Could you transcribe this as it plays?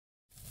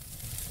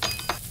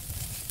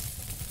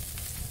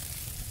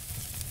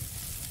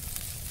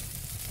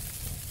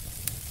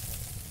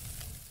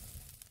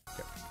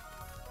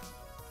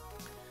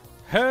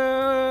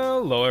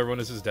Hello everyone,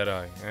 this is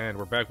Deadeye, and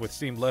we're back with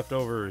Steam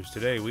Leftovers.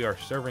 Today we are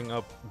serving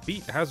up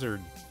Beat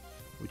Hazard,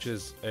 which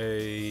is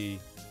a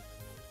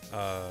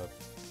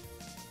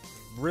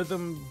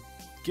rhythm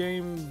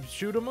game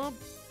shoot 'em up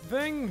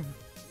thing.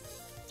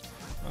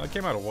 It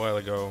came out a while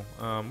ago.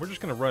 We're just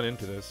gonna run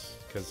into this,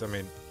 because I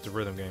mean, it's a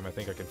rhythm game, I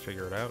think I can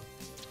figure it out.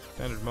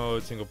 Standard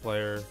mode, single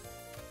player,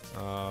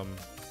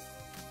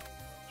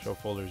 show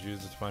folders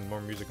used to find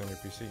more music on your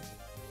PC.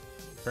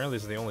 Apparently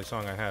this is the only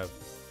song I have.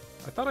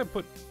 I thought I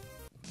put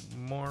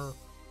more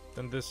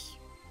than this.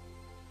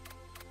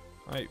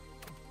 I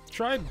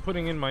tried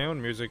putting in my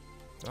own music.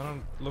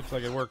 Looks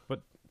like it worked,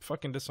 but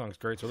fucking this song's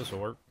great, so this will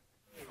work.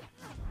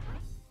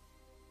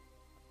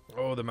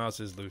 Oh, the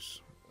mouse is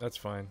loose. That's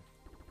fine.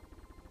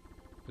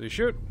 So you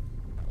shoot,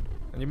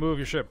 and you move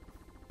your ship.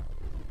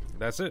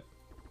 That's it.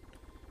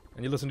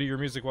 And you listen to your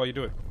music while you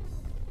do it.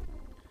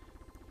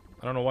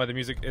 I don't know why the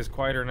music is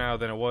quieter now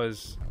than it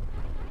was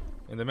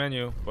in the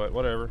menu, but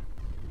whatever.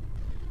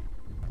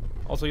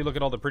 Also, you look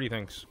at all the pretty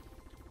things.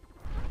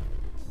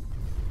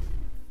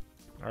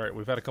 Alright,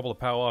 we've had a couple of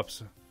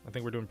pow-ups. I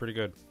think we're doing pretty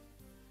good.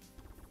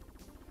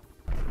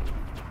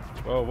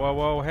 Whoa, whoa,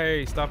 whoa,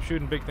 hey, stop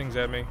shooting big things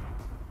at me.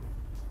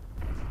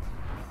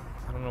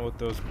 I don't know what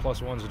those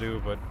 +1s do,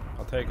 but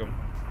I'll take them.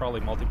 Probably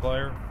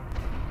multiplayer.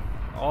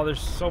 Oh, there's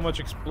so much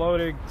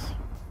exploding.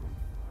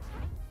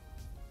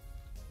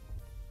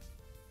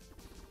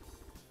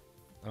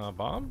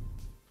 Bomb?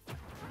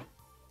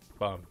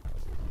 Bomb.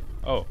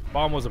 Oh,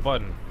 bomb was a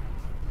button.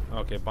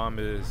 Okay, bomb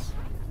is...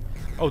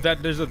 Oh,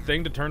 there's a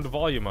thing to turn the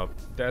volume up.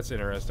 That's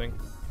interesting.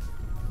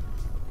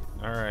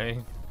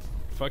 Alright.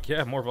 Fuck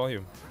yeah, more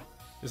volume.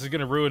 This is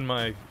gonna ruin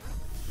my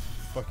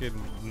fucking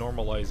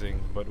normalizing,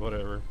 but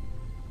whatever.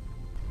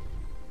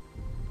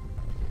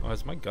 Oh,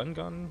 has my gun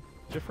gone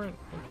different?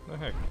 What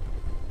the heck?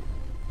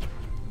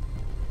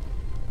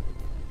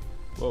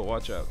 Whoa,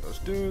 watch out. Those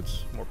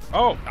dudes. More...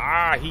 Oh!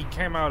 Ah! He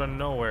came out of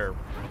nowhere.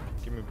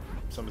 Give me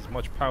as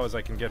much power as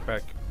I can get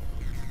back.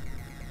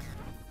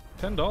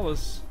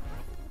 $10.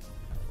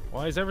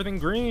 Why is everything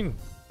green?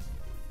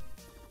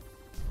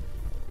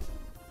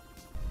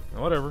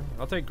 Whatever,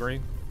 I'll take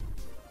green.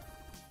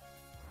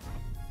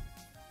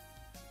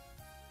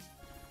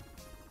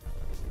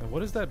 And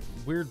what is that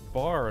weird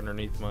bar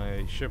underneath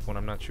my ship when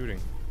I'm not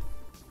shooting?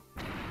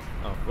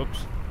 Oh,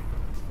 whoops.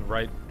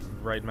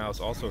 Right mouse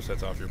also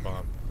sets off your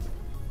bomb.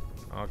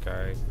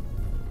 Okay.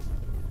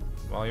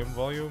 Volume,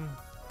 volume,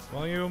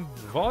 volume,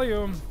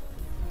 volume!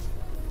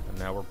 And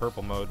now we're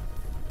purple mode.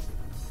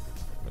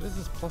 What is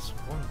this +1,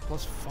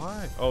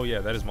 +5? Oh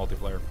yeah, that is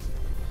multiplayer.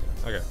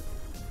 Okay.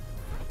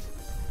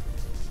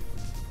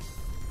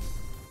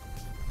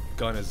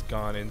 Gun has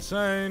gone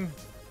insane.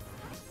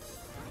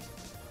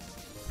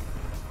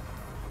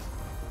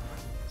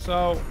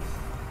 So,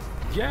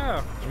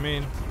 yeah, I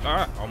mean,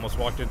 almost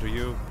walked into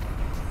you.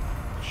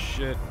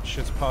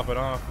 Shit's popping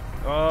off.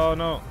 Oh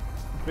no,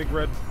 big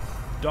red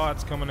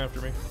dots coming after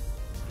me.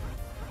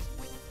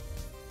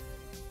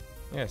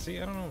 Yeah, see,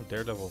 I don't know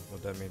Daredevil,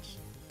 what that means.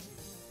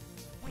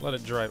 Let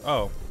it drive.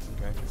 Oh,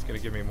 okay. It's gonna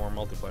give me more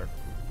multiplayer.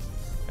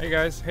 Hey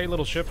guys, hey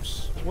little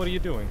ships, what are you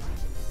doing?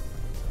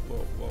 Whoa,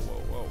 whoa, whoa,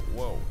 whoa,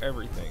 whoa!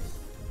 Everything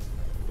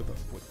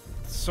with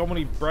so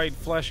many bright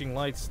flashing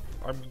lights.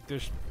 There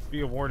should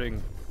be a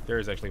warning. There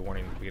is actually a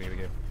warning at the beginning of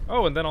the game.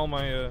 Oh, and then all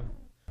my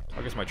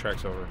I guess my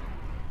track's over.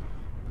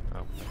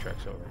 Oh, my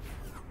track's over.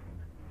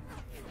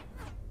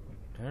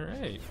 All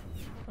right.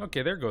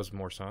 Okay, there goes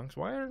more songs.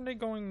 Why aren't they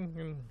going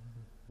in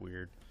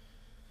weird?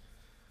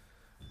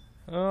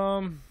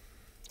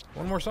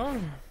 One more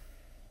song?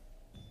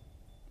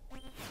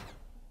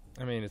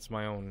 I mean, it's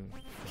my own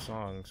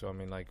song, so I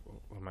mean, like,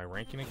 am I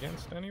ranking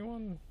against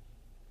anyone?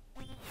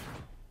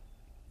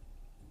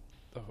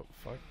 Oh,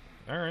 fuck.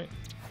 Alright.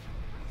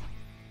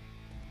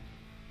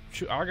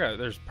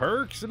 There's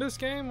perks in this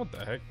game? What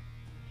the heck?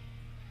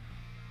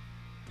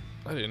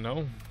 I didn't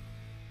know.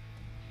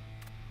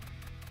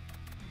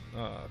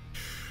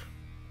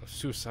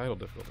 Suicidal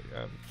difficulty.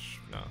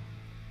 No.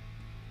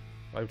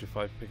 5 to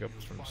 5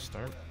 pickups from the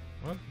start.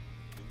 What?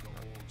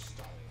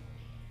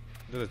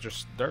 Did it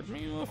just start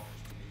me off?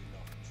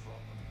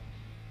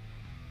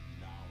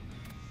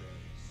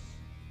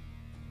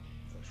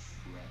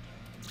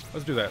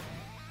 Let's do that.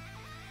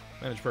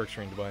 Manage perk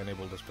screen to buy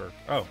enable this perk.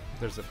 Oh,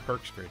 there's a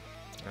perk screen.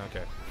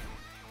 Okay.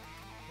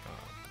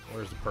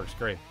 Where's the perk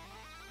screen?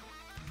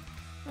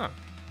 Huh.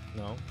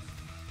 No.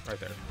 Right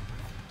there.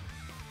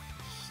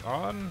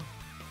 On.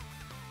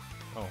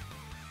 Oh.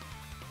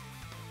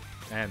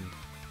 And.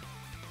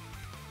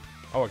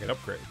 Oh, I can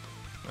upgrade.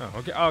 Oh,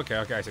 okay. Oh, okay,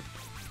 I see.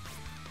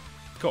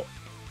 Cool.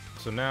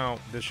 So now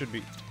this should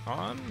be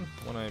on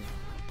when I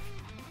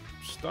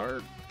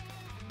start.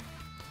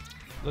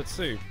 Let's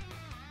see.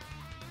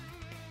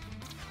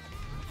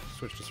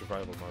 Switch to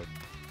survival mode.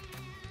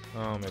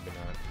 Oh, maybe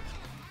not.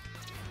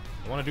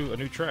 I want to do a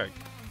new track.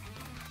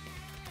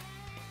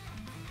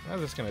 How's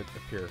this gonna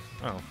appear?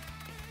 Oh.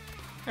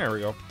 There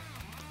we go.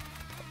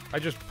 I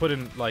just put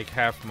in like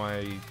half my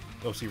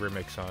OC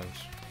remix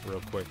songs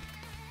real quick.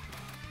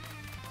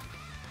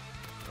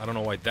 I don't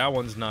know why that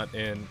one's not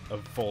in a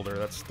folder.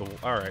 That's the...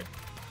 Alright.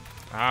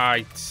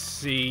 I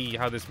see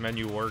how this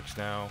menu works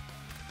now.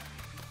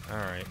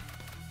 Alright.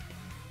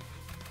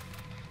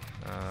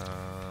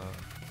 I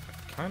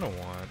kind of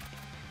want...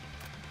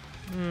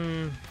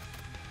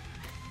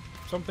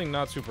 something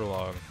not super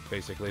long,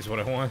 basically, is what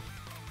I want.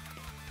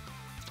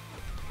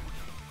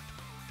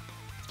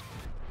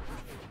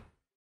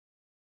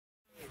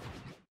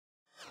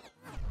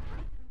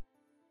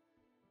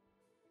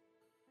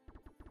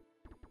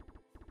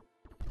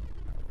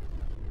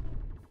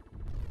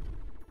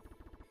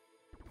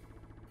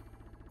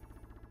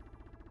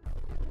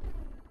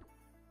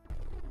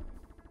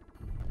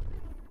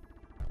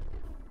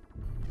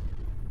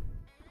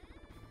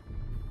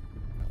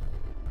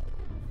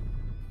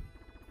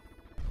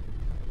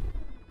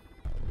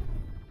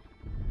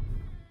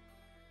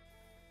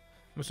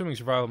 I'm assuming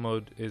survival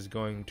mode is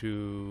going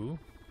to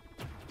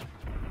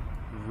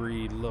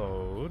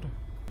reload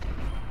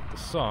the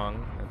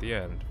song at the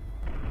end.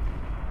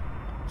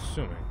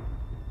 Assuming.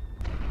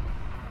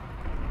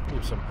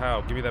 Ooh, some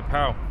POW. Give me that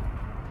POW.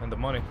 And the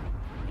money.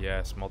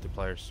 Yes,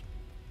 multipliers.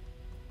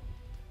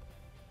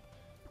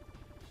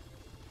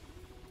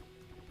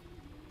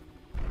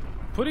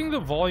 Putting the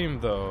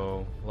volume,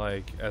 though,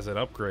 like, as an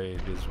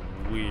upgrade is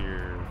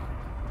weird.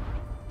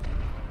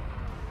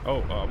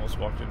 Oh, I almost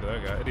walked into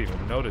that guy. I didn't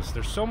even notice.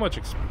 There's so much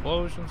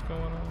explosions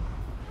going on.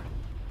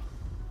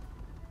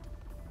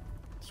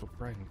 So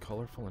bright and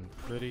colorful and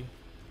pretty.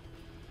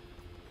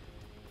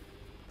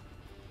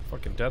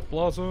 Fucking Death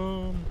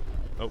Blossom.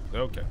 Oh,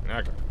 okay.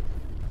 Okay.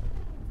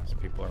 Some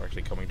people are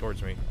actually coming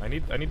towards me. I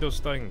need those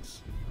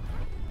things.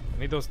 I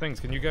need those things.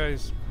 Can you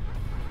guys...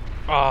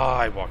 Ah,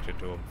 I walked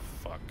into him.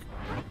 Fuck.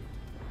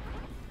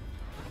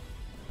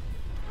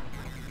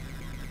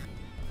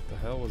 What the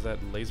hell was that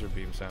laser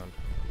beam sound?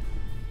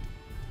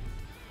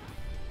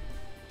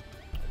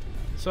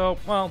 So,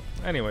 well,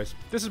 anyways,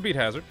 this is Beat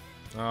Hazard.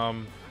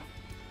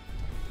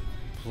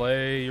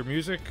 Play your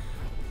music.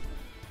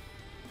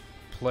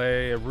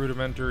 Play a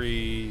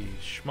rudimentary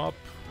shmup.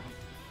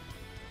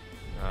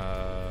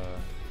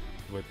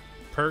 With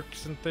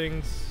perks and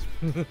things.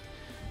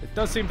 It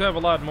does seem to have a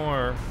lot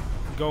more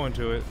going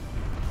to it.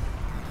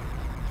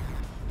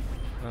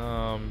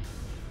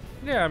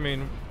 Yeah, I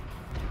mean,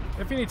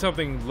 if you need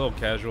something a little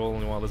casual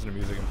and you want to listen to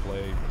music and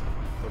play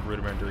a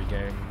rudimentary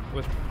game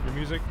with your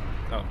music,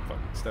 oh, fuck,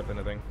 step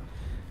into thing.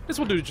 This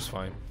will do just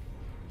fine.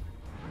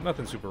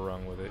 Nothing super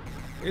wrong with it.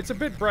 It's a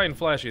bit bright and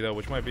flashy, though,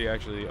 which might be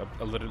actually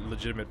a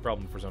legitimate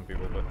problem for some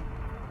people, but...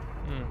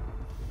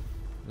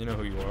 you know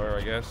who you are,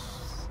 I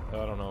guess.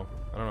 I don't know.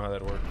 I don't know how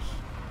that works.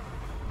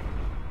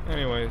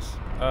 Anyways,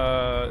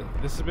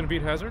 this has been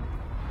Beat Hazard.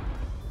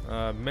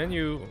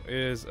 Menu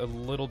is a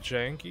little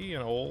janky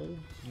and old,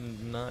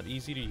 not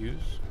easy to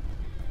use.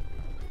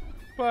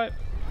 But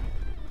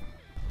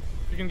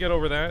if you can get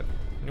over that,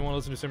 and you want to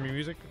listen to some of your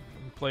music,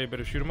 play a bit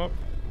of shoot 'em up,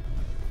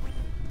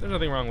 there's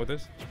nothing wrong with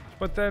this.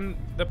 But then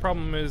the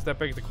problem is, that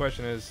begs the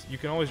question is, you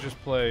can always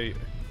just play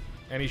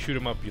any shoot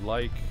 'em up you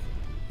like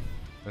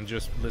and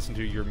just listen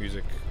to your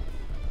music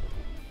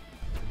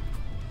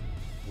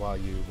while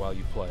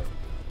you play,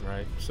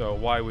 right? So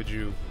why would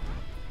you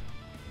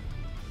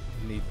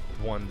need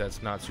one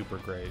that's not super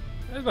great?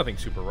 There's nothing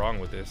super wrong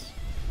with this.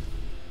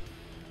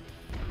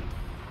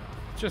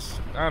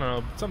 Just, I don't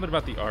know, something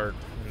about the art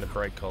and the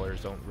bright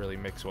colors don't really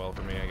mix well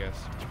for me, I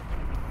guess.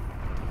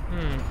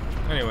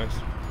 Anyways.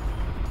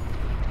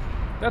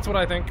 That's what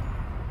I think.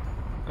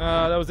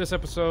 That was this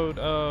episode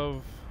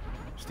of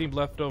Steam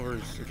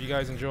Leftovers. If you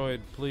guys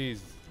enjoyed,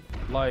 please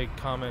like,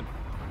 comment,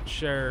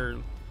 share,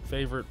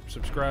 favorite,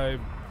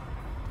 subscribe.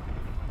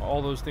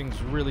 All those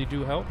things really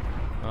do help.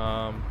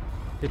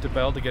 Hit the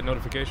bell to get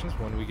notifications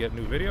when we get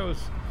new videos.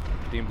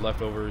 Steam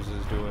Leftovers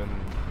is doing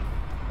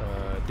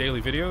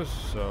daily videos,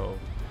 so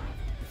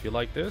if you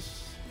like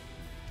this,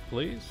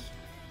 please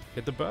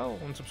hit the bell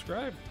and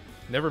subscribe.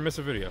 Never miss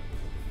a video.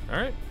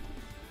 Alright?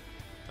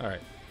 Alright.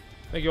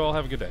 Thank you all.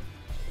 Have a good day.